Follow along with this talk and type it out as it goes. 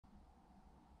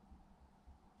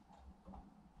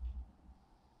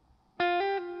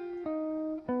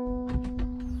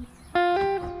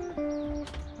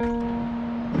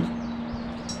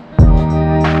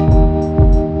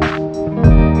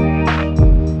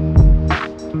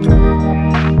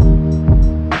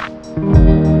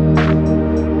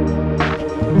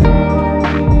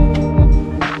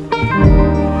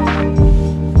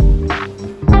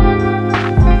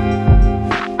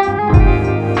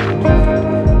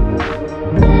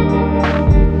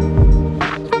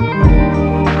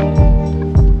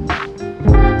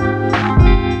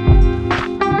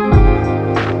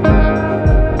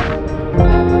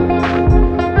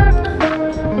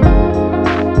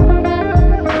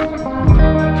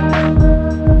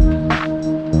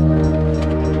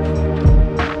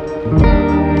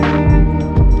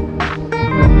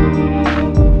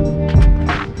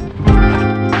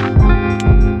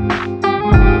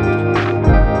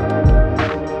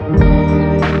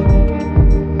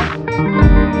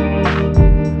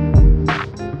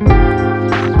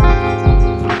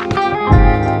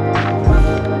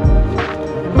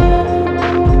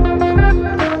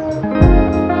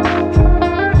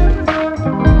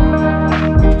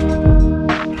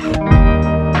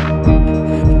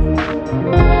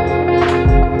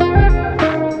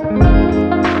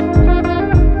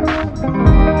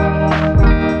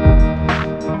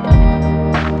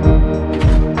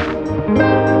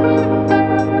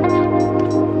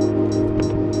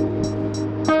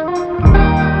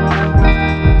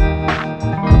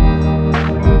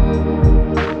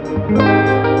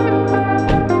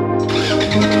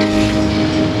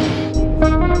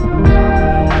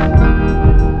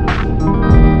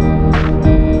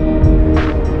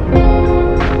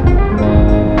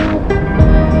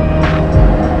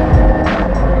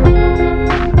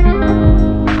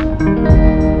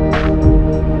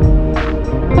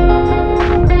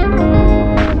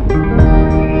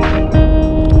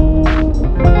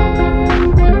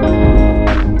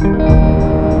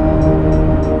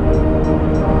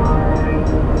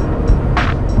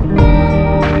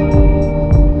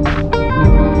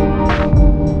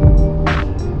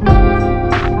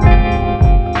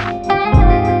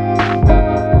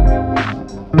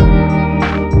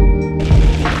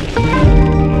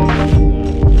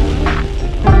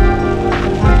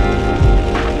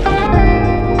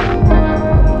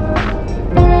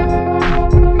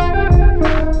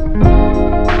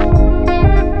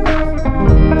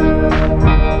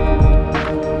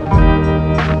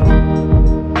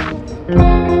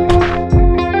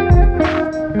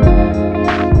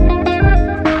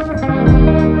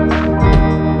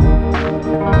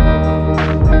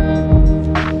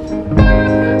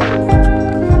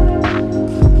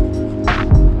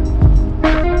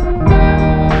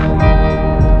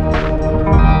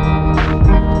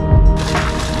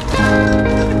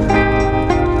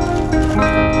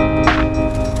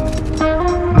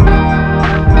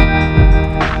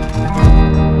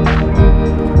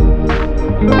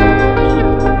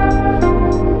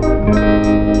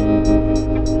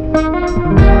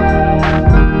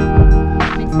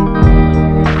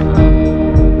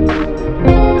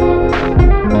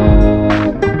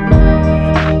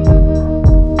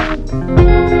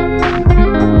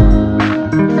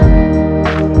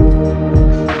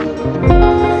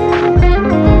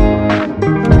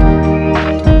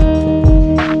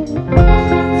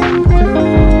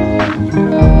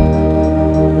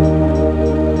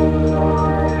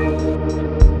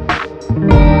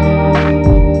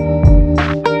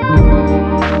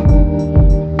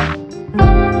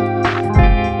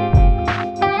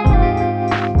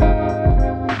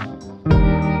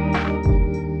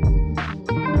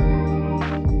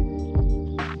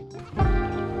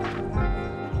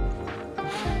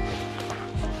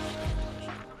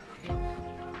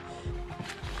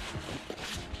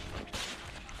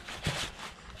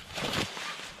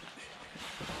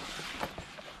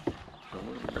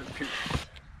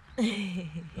I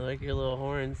like your little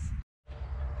horns.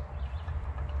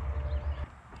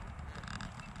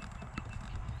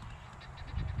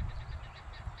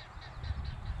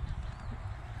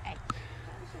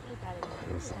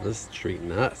 This is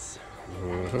treating us.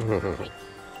 The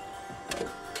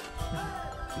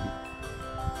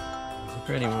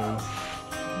pretty ones.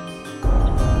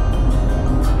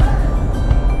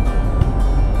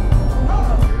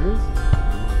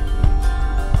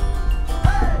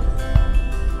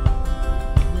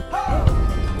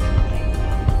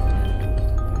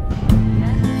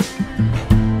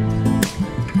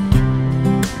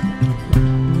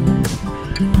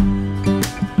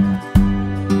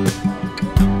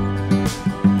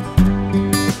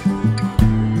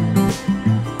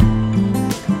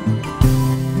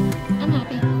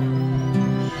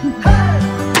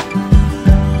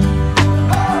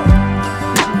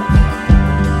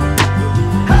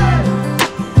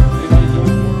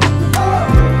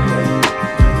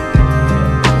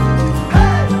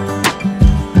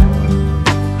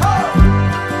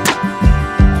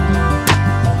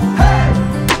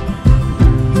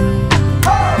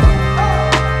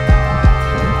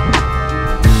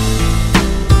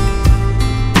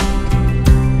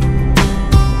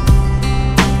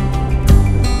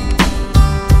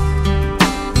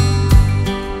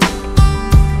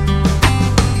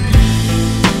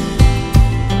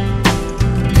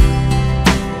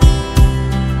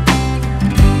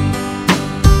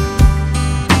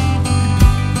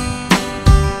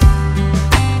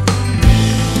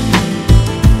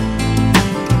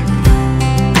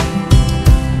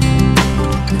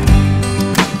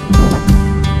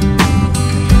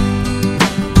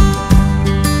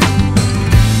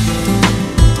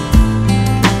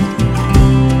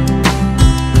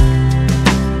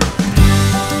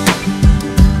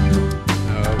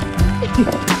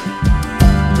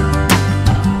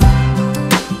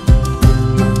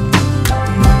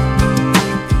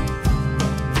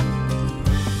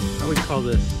 I would call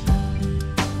this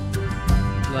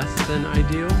less than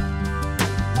ideal.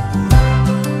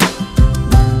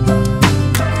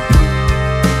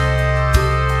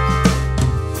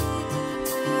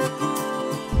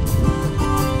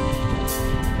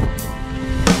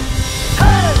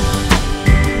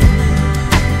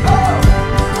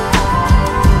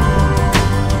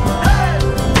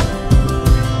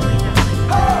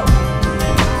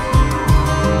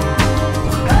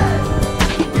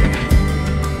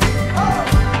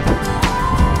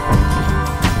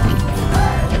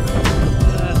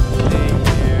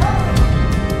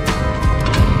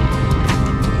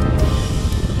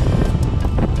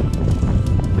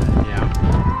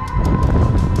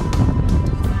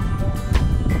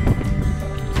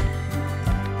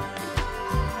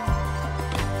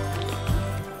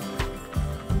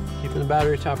 The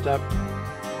battery topped up,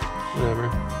 whatever,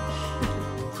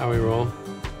 that's how we roll.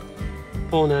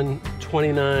 Pulling in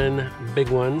 29 big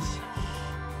ones.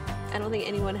 I don't think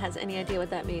anyone has any idea what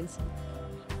that means.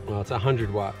 Well, it's a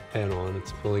 100-watt panel and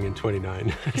it's pulling in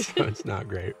 29, so it's not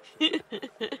great.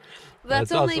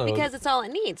 That's only also, because it's all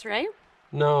it needs, right?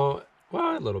 No,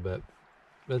 well, a little bit,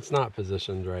 but it's not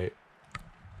positioned right.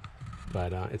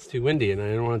 But it's too windy and I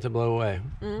didn't want it to blow away.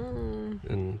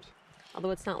 And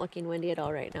although it's not looking windy at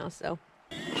all right now, so.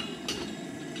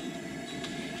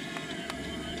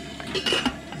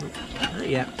 Not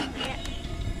yet.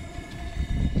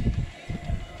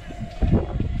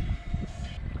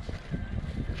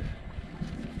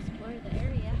 Explore the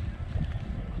area.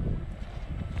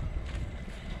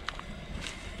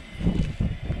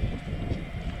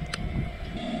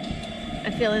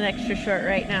 I'm feeling extra short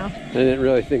right now. I didn't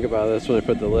really think about this when I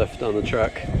put the lift on the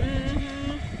truck.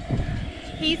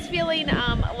 He's feeling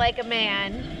like a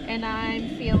man, and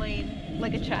I'm feeling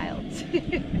like a child.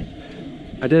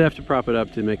 I did have to prop it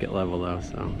up to make it level though,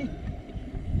 so.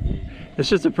 It's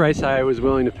just a price I was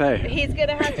willing to pay. He's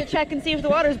gonna have to check and see if the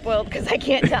water's boiled, because I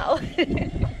can't tell.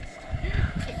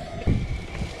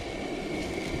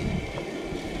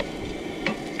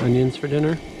 Onions for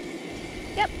dinner?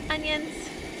 Yep, onions.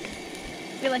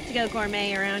 We like to go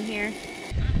gourmet around here.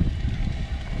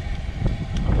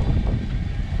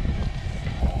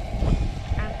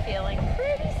 Feeling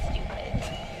pretty stupid.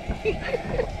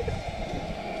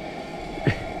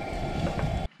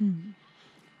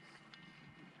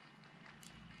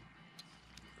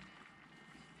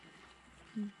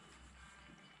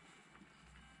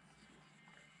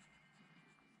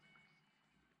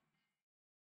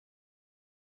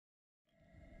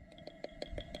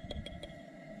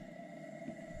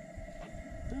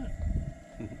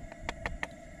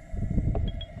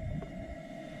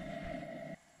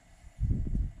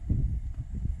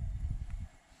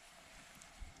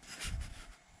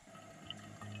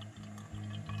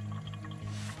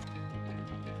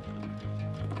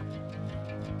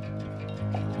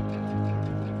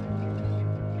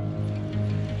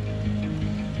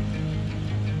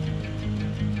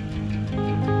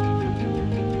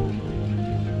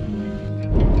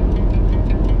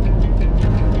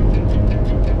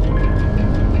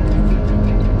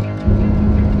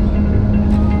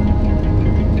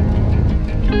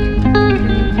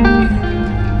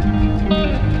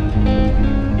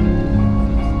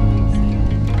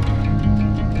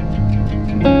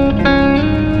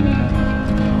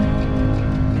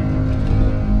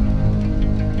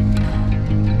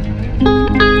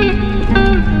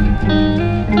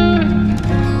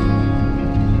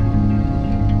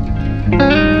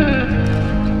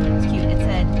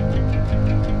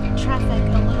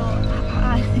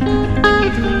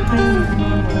 between high and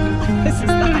normal. This is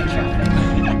the high traffic.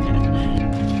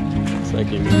 Looks like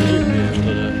you may be able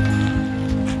to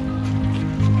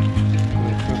go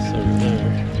across over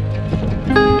there.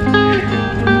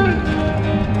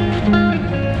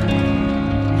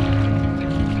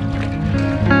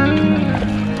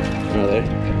 Are they?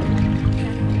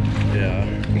 Yeah.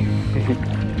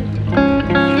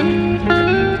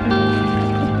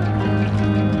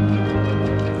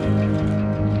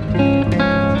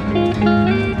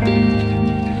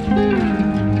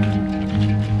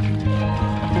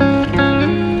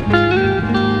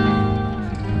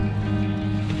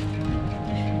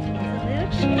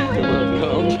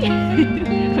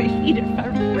 My feet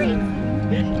are freezing.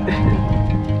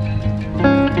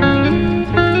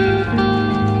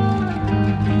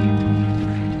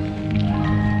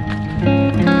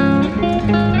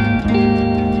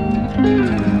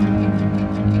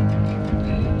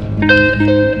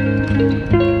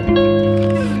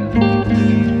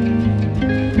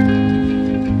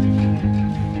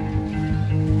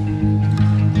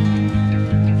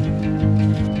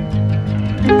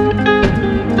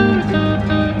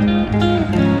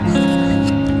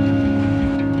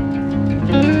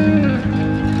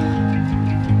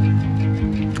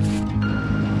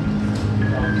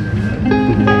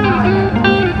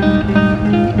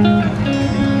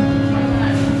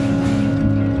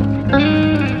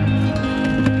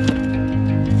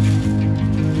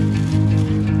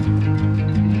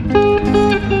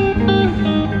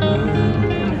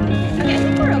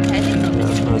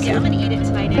 I'm gonna eat it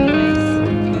tonight anyways.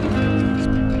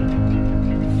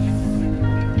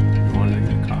 You wanted to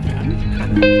get coffee? I need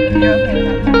coffee. You're okay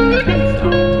with that? So,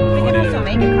 We what can do also you?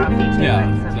 make a coffee too. Yeah.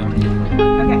 Like, So,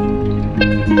 okay.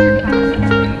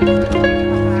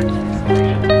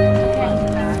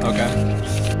 okay.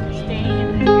 Staying in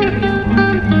the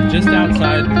area. Just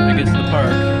outside, I guess, the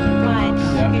park. What?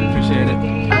 Yeah, appreciate it.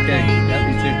 Okay. Yeah,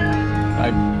 you too.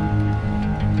 Bye.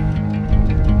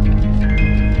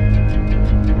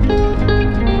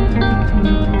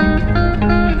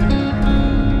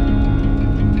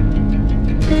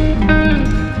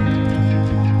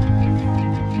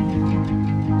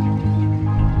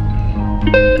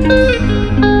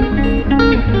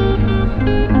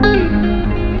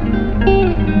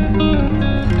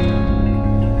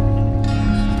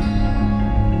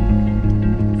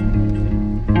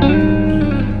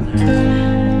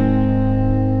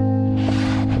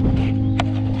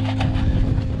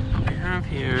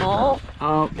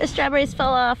 Oh, the strawberries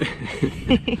fell off.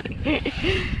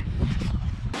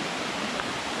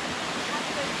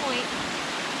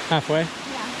 Halfway?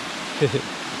 Yeah.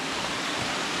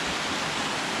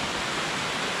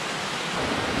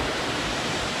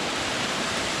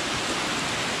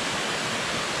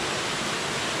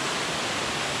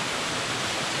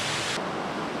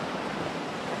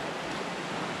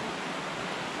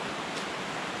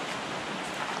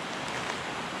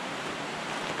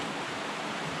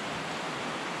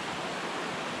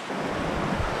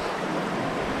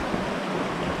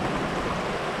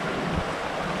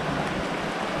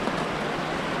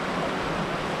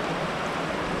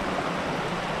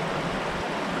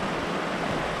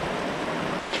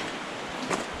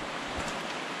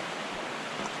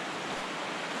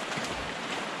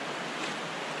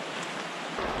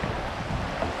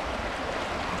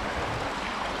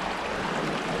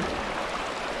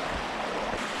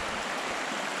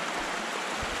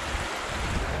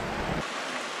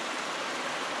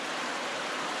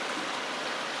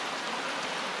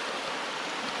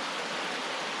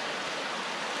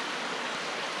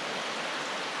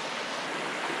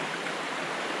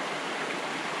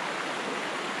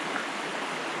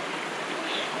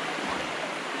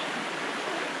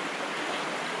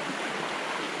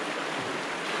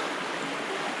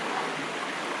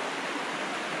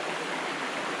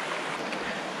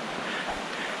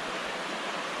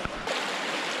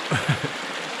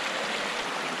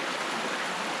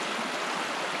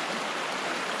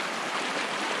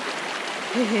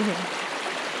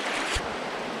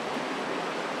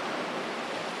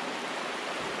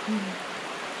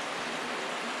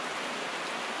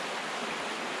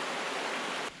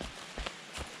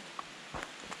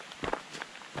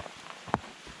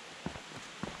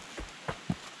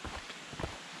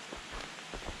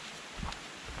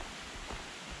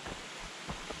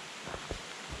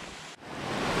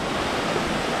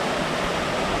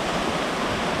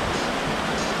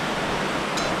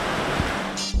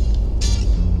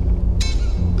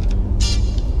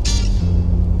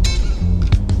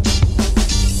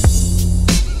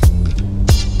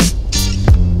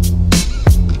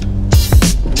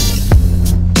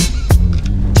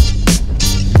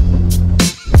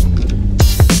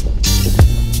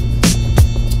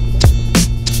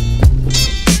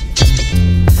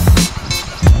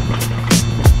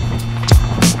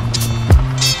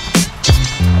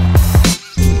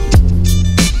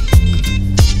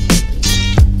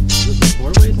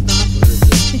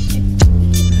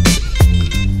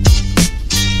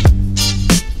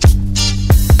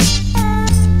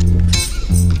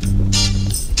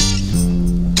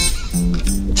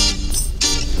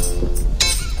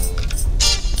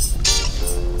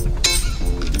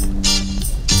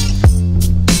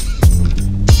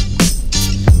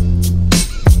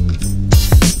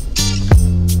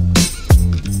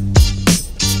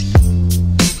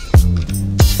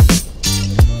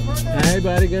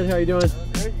 buddy. Good. How you doing?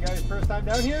 Great. You guys first time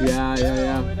down here? Yeah. All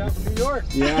the way down from New York.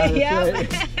 Yeah, that's Yep.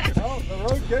 right. Well, the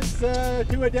road gets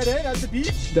to a dead end at the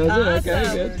beach. Does it? Okay,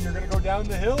 Awesome. good. You're gonna go down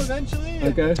the hill eventually. And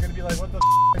Okay. It's gonna be like, what the am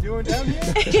I doing down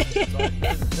here? But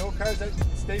there's no cars that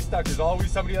stay stuck. There's always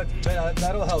somebody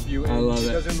that'll help you. And I love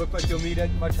it. doesn't look like you'll need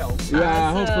much help. Yeah,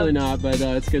 Awesome. hopefully not, but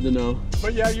it's good to know.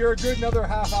 But yeah, you're a good another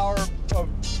half hour of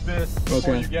this before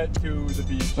Okay. you get to the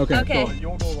beach. Okay, Okay. So you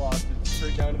won't go lost. It's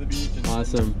straight down to the beach and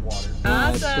Awesome. water.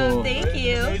 That's Awesome. cool. Thank It's an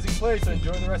you. amazing place.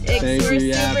 Enjoy the rest of the Thank We're you.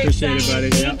 Yeah, super appreciate it,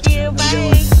 excited. buddy. Thank you. Have a good Bye.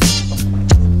 one.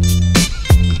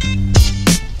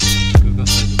 Google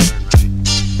says to turn right.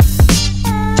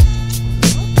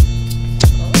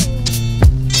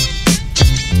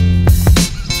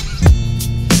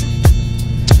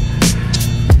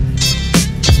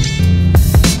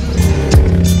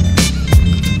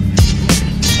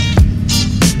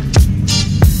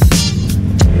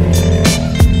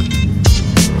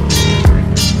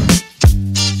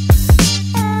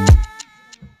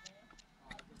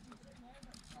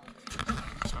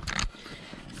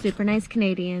 Super nice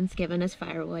Canadians giving us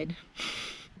firewood.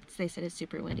 They said it's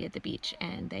super windy at the beach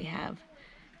and they have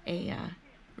a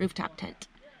rooftop tent.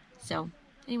 So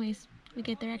anyways, we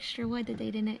get their extra wood that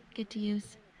they didn't get to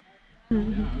use.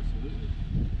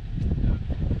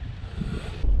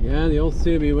 Yeah, the old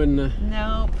Subi wouldn't have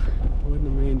Nope.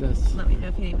 made us. Let me know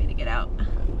if you need me to get out.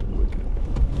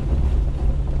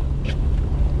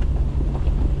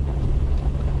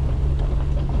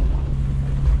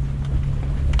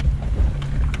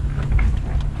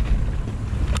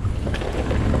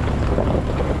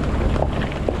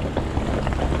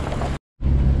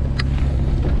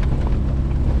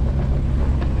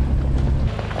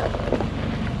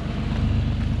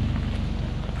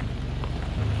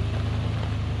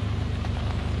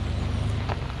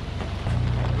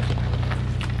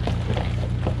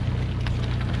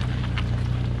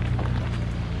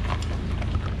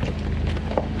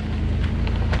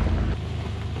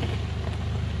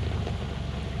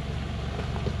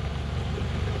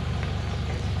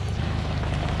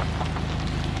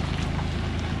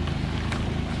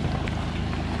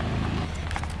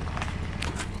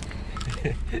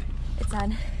 It's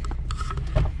on.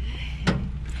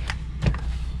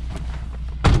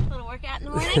 Little workout in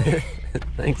the morning.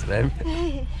 Thanks, babe.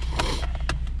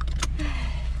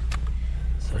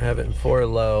 So I have it in 4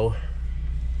 low,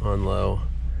 on low.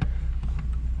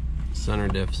 Center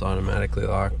diff's automatically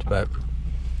locked, but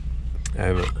I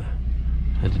haven't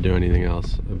had to do anything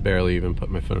else. I barely even put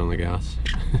my foot on the gas.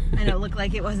 I know, it looked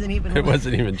like it wasn't even. It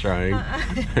wasn't even trying.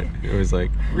 It was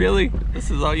like, really?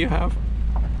 This is all you have?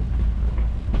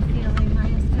 Feeling my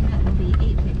estimate will be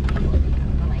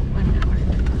 8:50 for like 1 hour.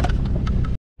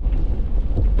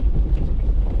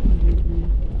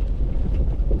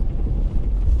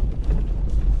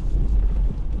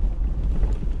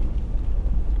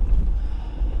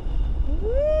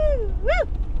 Woo! Woo!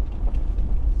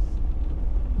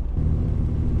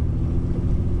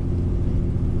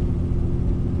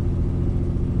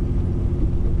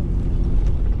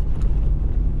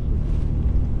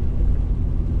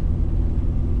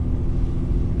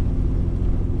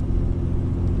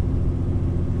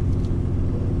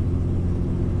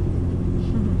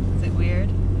 Is it weird?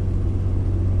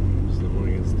 Just don't want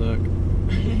to get stuck.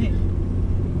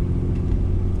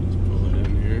 Just pull it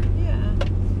in here. Yeah.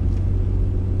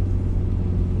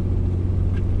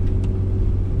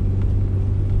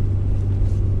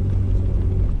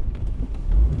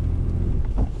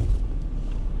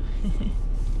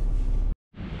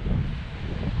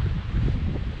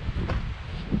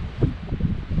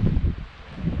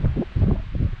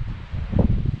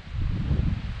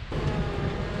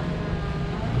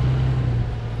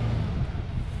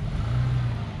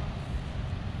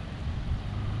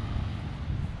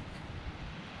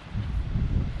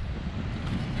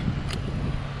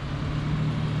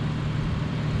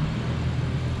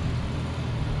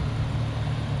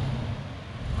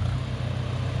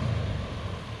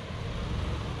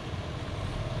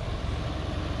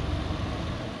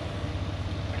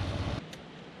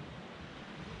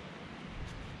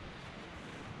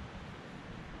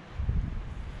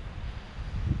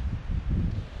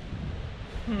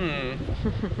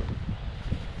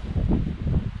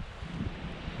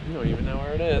 You don't even know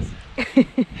where it is.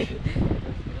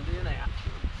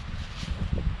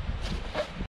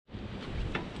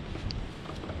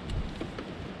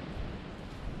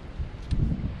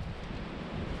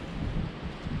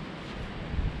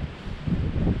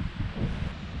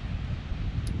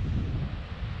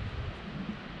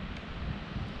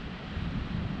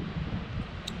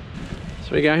 So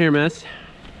what we got here, miss?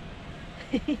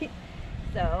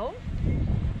 So,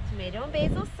 tomato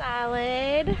basil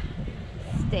salad,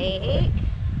 steak,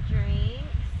 drinks,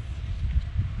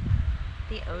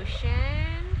 the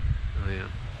ocean. Oh yeah.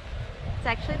 It's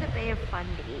actually the Bay of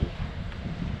Fundy.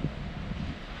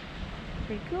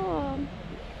 Pretty cool.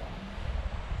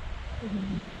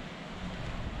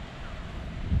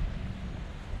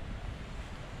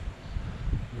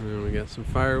 And then we got some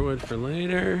firewood for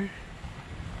later.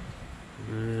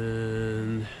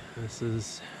 And this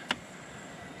is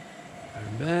our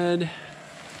bed.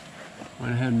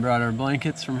 Went ahead and brought our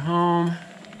blankets from home.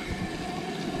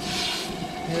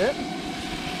 Yep.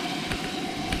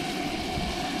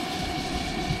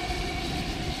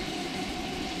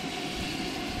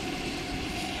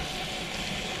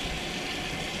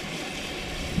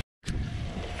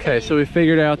 Okay, so we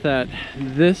figured out that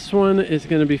this one is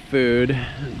going to be food,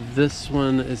 this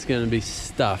one is going to be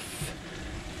stuff.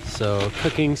 So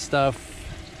cooking stuff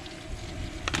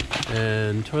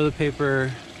and toilet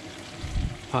paper,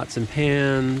 pots and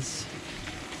pans,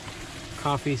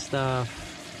 coffee stuff,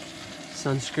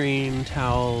 sunscreen,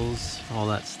 towels, all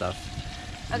that stuff.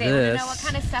 Okay, want to know what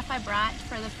kind of stuff I brought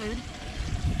for the food?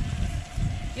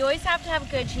 You always have to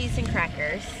have goat cheese and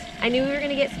crackers. I knew we were going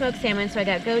to get smoked salmon, so I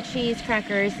got goat cheese,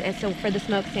 crackers, and so for the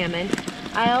smoked salmon.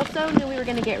 I also knew we were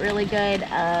going to get really good,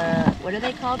 what are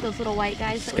they called? Those little white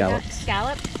guys that Scallops. we got?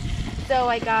 Scallops. So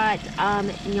I got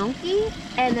gnocchi,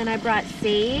 and then I brought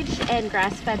sage and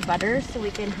grass-fed butter so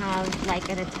we can have like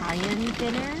an Italian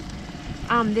dinner.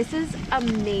 This is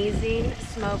amazing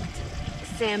smoked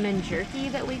salmon jerky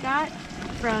that we got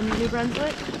from New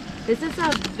Brunswick. This is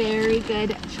a very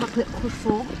good chocolate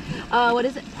croissant. What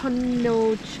is it?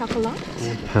 Pano chocolat?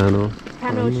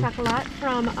 Pano chocolat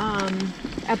from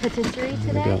a patisserie We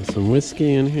today. got some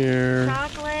whiskey in here.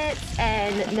 Chocolates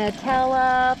and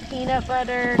Nutella, peanut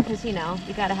butter, because you know,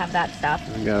 you gotta have that stuff.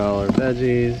 We got all our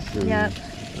veggies and Yep.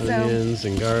 onions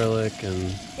and garlic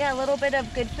and Yeah, a little bit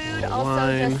of good food, Little also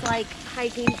wine. just like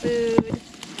hiking food.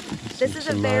 This is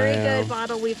a very Tamale. good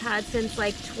bottle we've had since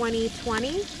like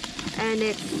 2020, and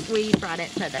we brought it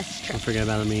for this trip. Don't forget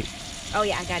about the meat. Oh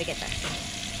yeah, I gotta get that.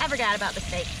 I forgot about the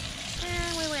steak.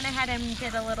 And we went ahead and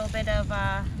did a little bit of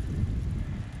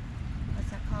what's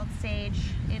that called?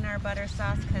 Sage in our butter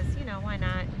sauce, because you know, why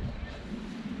not?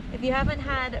 If you haven't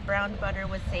had browned butter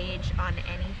with sage on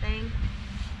anything,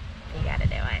 you gotta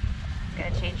do it. It's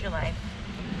gonna change your life.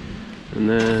 And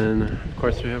then, of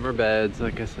course, we have our beds,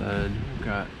 like I said. We've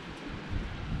got,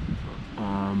 we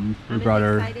I'm brought as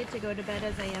our excited to go to bed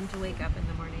as I am to wake up in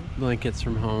the morning. blankets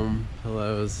from home,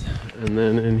 pillows. And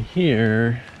then in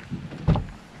here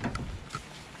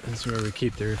is where we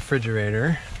keep the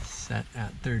refrigerator, set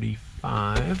at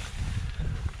 35.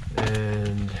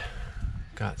 And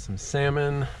got some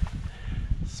salmon,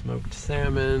 smoked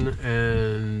salmon,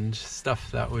 and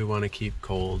stuff that we want to keep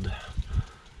cold.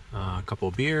 A couple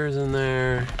beers in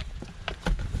there,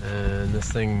 and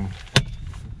this thing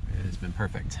has been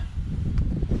perfect.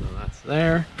 So that's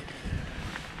there,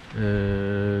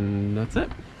 and that's it.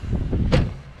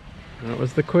 That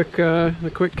was the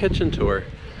quick kitchen tour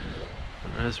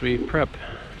as we prep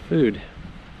food.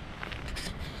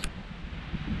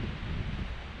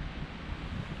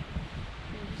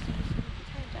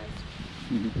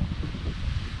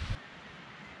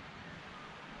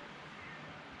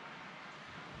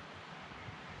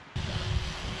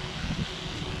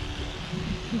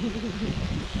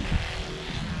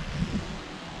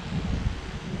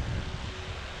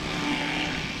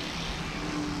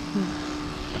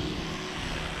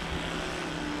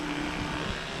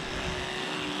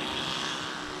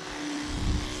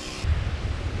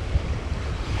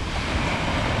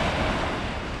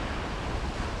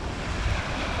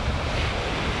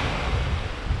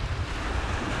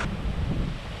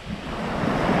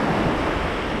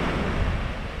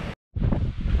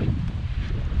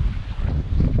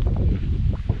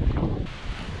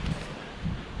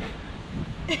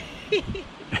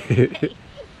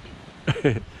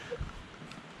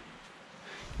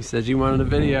 You said you wanted a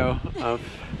video of...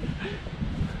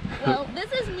 Well,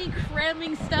 this is me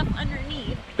cramming stuff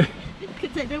underneath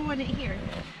because I don't want it here.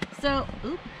 So,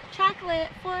 chocolate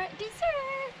for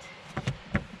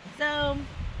dessert. So,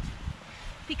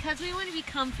 because we want to be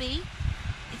comfy,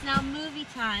 it's now movie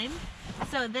time.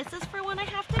 So this is for when I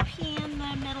have to pee in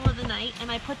the middle of the night, and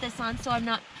I put this on so I'm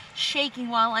not shaking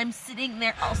while I'm sitting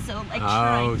there also like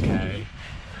trying to Okay.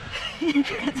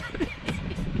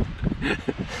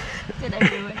 Did I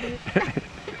ruin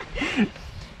it?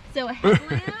 So a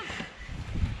headlamp,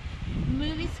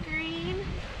 movie screen,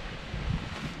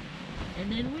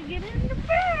 and then we get into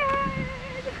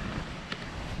bed.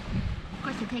 Of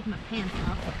course I take my pants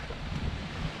off.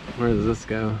 Where does this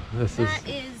go? This That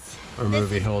is our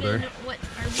movie holder. What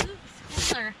our movie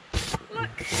holder. Look.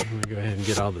 I'm gonna go ahead and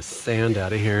get all the sand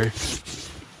out of here.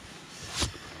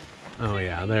 Oh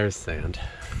yeah, there's sand.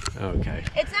 Okay.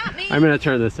 It's not me. I'm gonna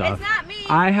turn this off. It's not me.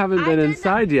 I haven't been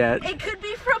inside yet. It could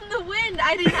be from the wind.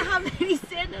 I didn't have any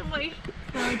sand on my.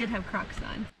 Well, I did have Crocs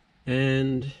on.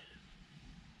 And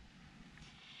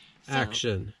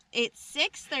action. It's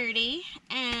 6:30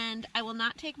 and I will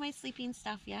not take my sleeping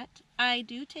stuff yet. I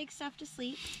do take stuff to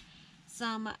sleep.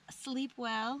 Some Sleep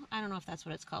Well, I don't know if that's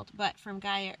what it's called, but from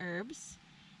Gaia Herbs,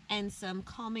 and some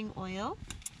calming oil.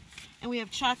 And we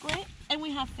have chocolate, and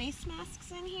we have face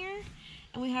masks in here,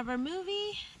 and we have our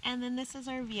movie, and then this is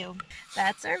our view.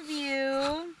 That's our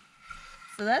view.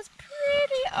 So that's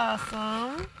pretty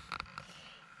awesome.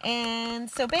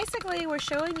 And so basically we're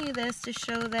showing you this to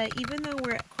show that even though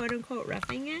we're quote unquote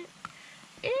roughing it,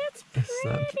 it's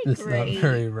pretty It's great. not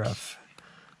very rough.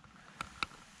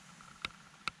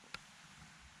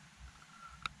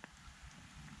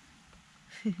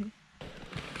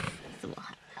 So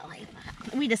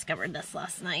we discovered this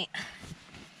last night.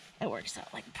 It works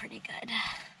out like pretty good.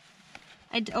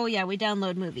 Oh yeah, we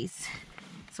download movies.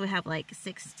 So we have like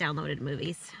 6 downloaded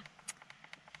movies.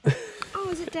 Oh,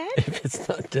 is it dead? If it's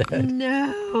not dead.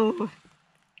 No.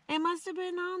 It must have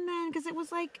been on then because it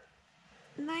was like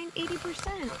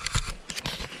 80%.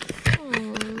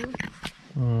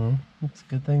 Oh, it's a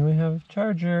good thing we have a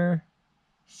charger.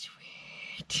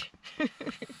 Sweet.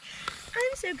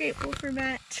 I'm so grateful for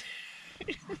Matt.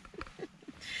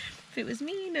 If it was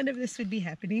me, none of this would be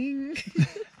happening.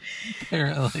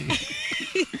 Apparently.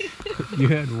 You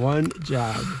had one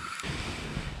job.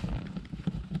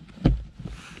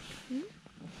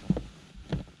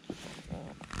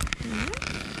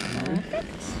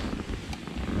 Perfect.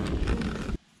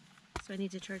 So I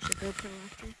need to charge the GoPro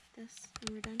after this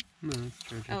when we're done? No, it's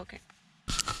charging. Oh, okay.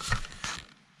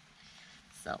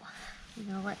 So, I'm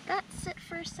gonna let that sit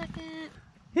for a second.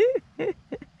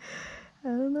 I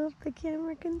don't know if the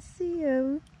camera can see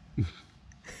him. Is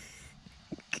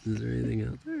there anything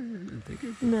out there? I think I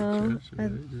put No, the trash away,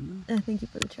 didn't I think you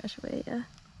put the trash away, yeah.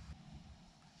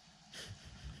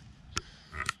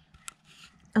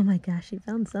 Oh my gosh, he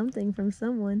found something from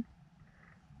someone.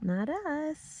 Not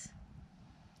us.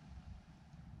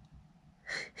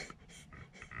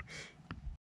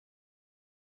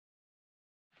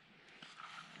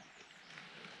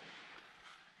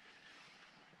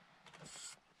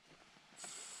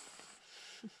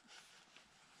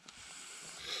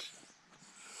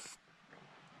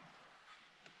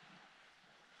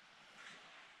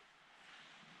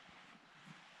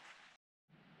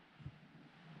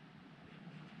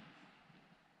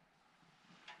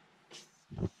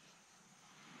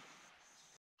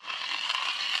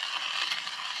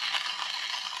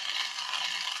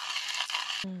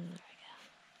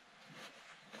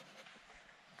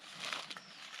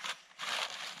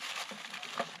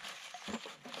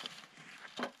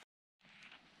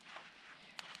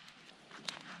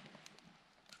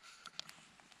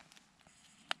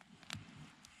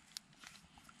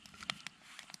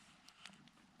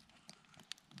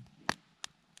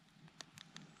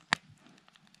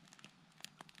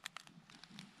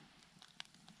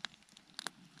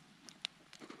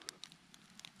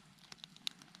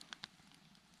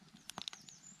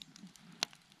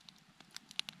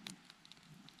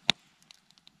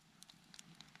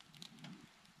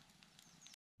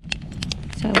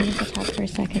 So I wanted to talk for a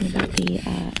second about the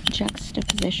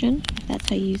juxtaposition, if that's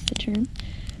how you use the term,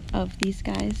 of these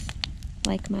guys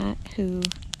like Matt who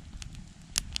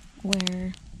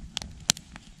wear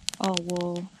all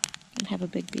wool and have a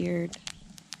big beard,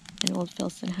 an old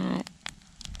Filson hat,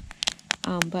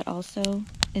 but also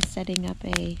is setting up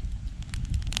a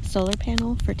solar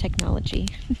panel for technology.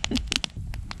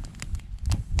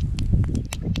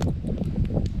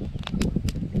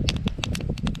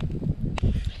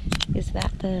 Is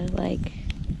that the, like,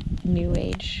 new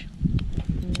age,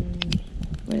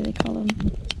 what do they call them?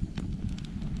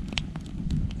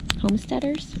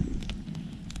 Homesteaders?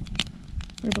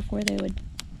 Where before they would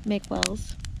make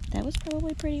wells. That was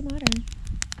probably pretty modern.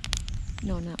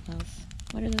 No, not wells.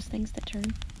 What are those things that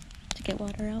turn to get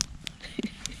water out?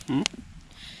 I'm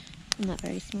not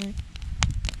very smart.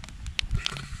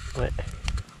 What?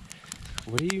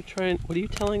 What are you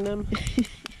telling them?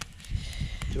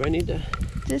 Do I need to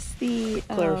Just the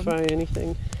clarify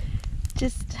anything?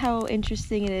 just how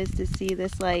interesting it is to see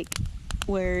this, like,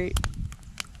 where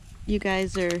you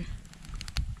guys are,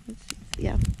 let's see,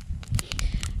 yeah,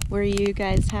 where you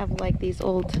guys have like these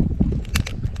old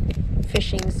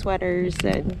fishing sweaters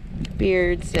and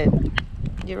beards, and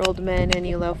you're old men and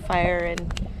you love fire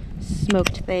and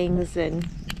smoked things, and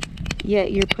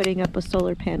yet you're putting up a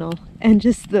solar panel, and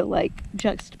just the like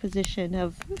juxtaposition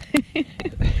of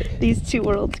these two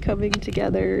worlds coming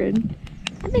together, and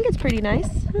I think it's pretty nice.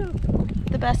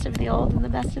 The best of the old and the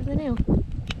best of the new.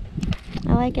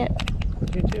 I like it.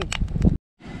 You too.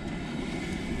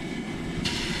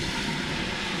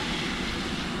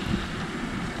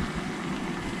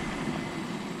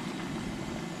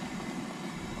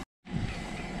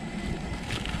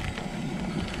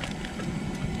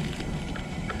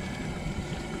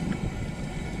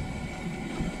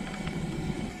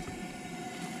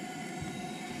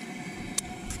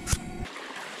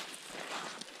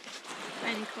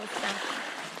 Finding cool stuff.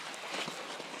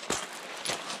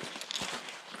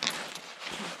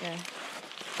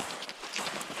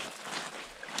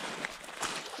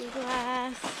 Blue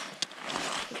glass.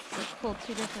 It's so cool,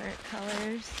 two different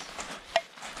colors.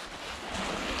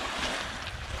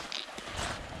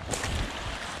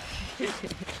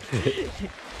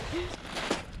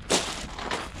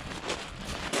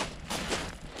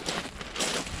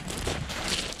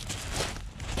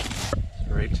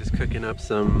 Right, just cooking up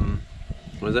some,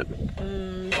 what is it?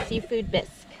 Seafood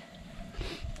bisque.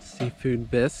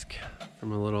 Seafood bisque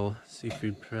from a little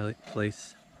seafood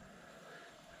place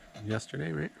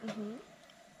yesterday, right?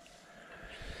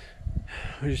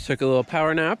 We just took a little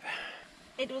power nap.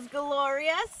 It was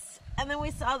glorious, and then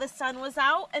we saw the sun was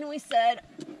out, and we said,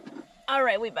 all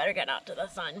right, we better get out to the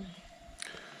sun.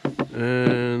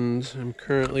 And I'm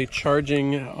currently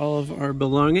charging all of our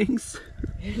belongings.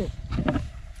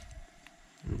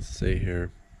 Let's see here.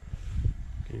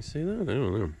 Can you see that? I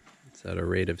don't know. It's at a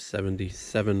rate of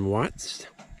 77 watts.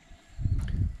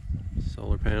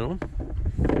 Solar panel.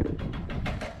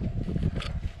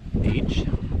 Each.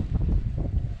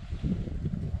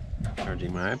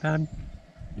 Charging my iPad.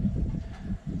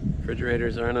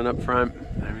 Refrigerators are running up front.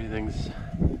 Everything's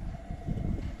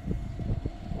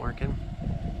working.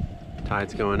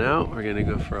 Tide's going out. We're gonna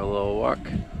go for a little walk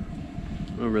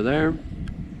over there. You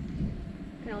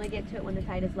can only get to it when the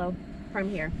tide is low from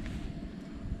here.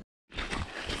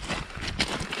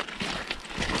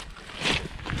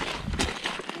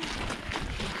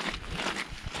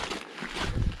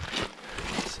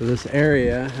 So this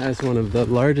area has one of the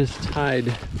largest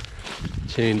tide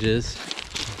changes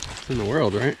in the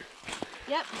world, right?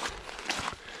 Yep.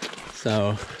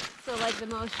 So like the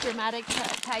most dramatic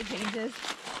tide changes.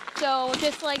 So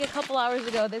just like a couple hours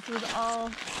ago, this was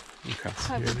all across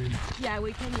covered. here. Yeah,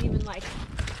 we couldn't even like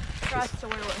cross to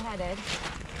where we're headed.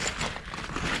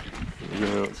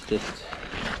 No, it's just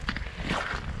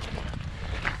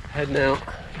heading out.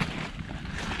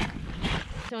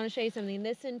 So I want to show you something.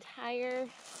 This entire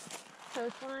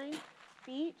coastline,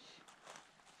 beach,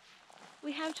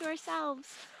 we have to ourselves.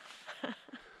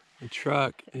 The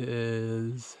truck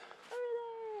is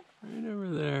right over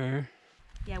there.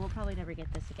 Yeah, we'll probably never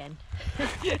get this again.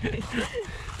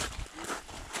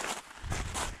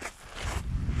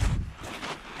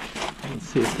 Let's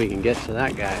see if we can get to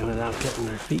that guy without getting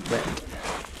our feet wet.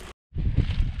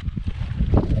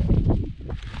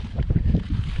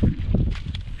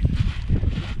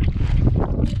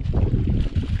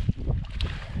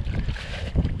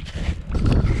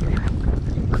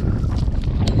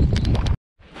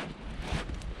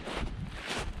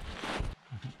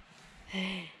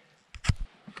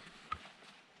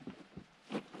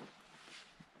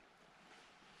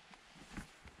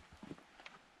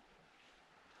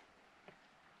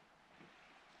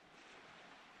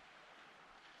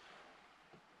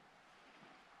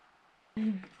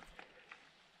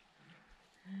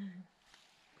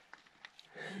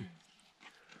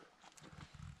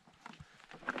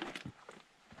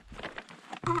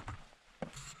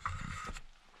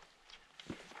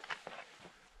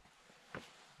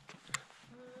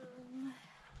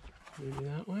 Maybe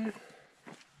that way?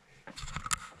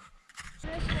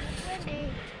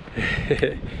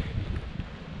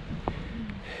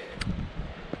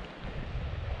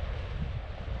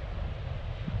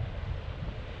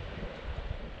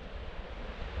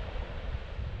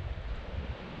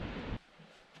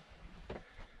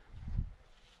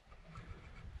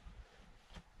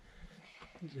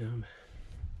 Good job.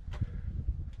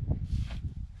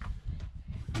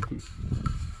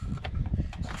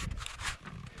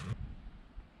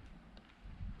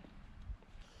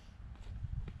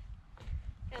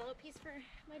 Got a little piece for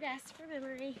my desk for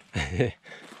memory.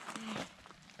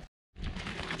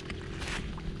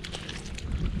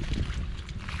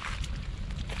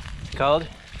 Cold?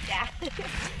 Yeah.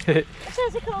 It's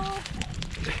so cold.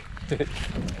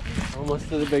 Almost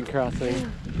to the big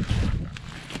crossing.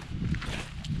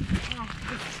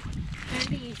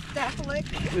 Dirty stuff, look.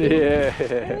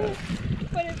 Yeah.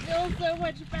 But it feels so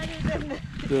much better than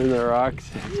the... Doing the rocks.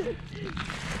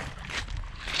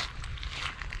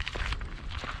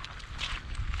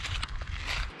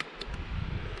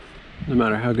 No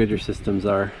matter how good your systems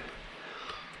are,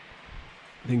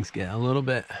 things get a little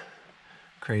bit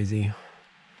crazy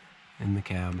in the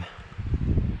cab.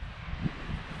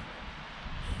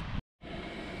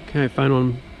 Okay,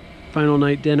 final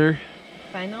night dinner.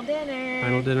 Final dinner.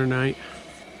 Final dinner night.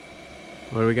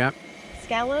 What do we got?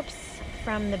 Scallops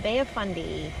from the Bay of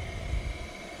Fundy.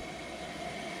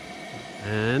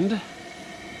 And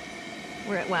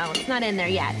Well, it's not in there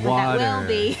yet, but water. that will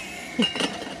be.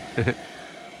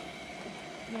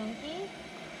 Gnocchi.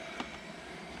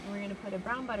 We're gonna put a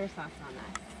brown butter sauce on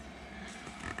that.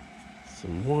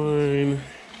 Some wine.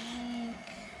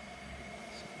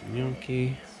 Some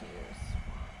gnocchi.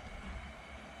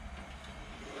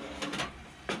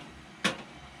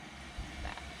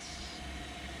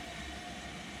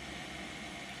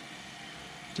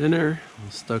 Dinner.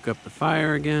 We'll stoke up the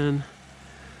fire again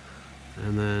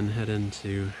and then head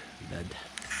into bed.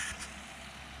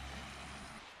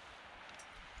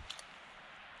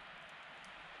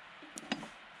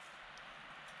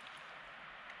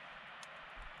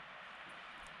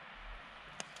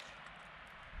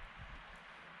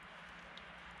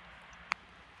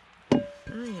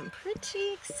 I am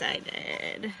pretty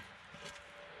excited.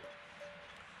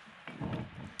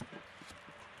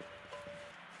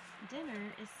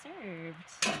 Dinner is served.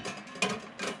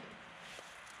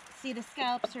 See, the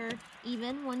scallops are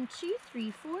even. 1, 2,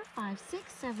 3, 4, 5,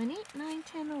 6, 7, 8, 9,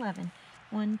 10, 11.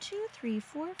 1, 2, 3,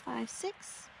 4, 5,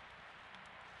 6.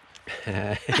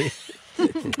 Let's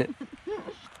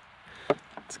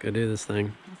go do this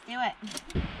thing. Let's do it.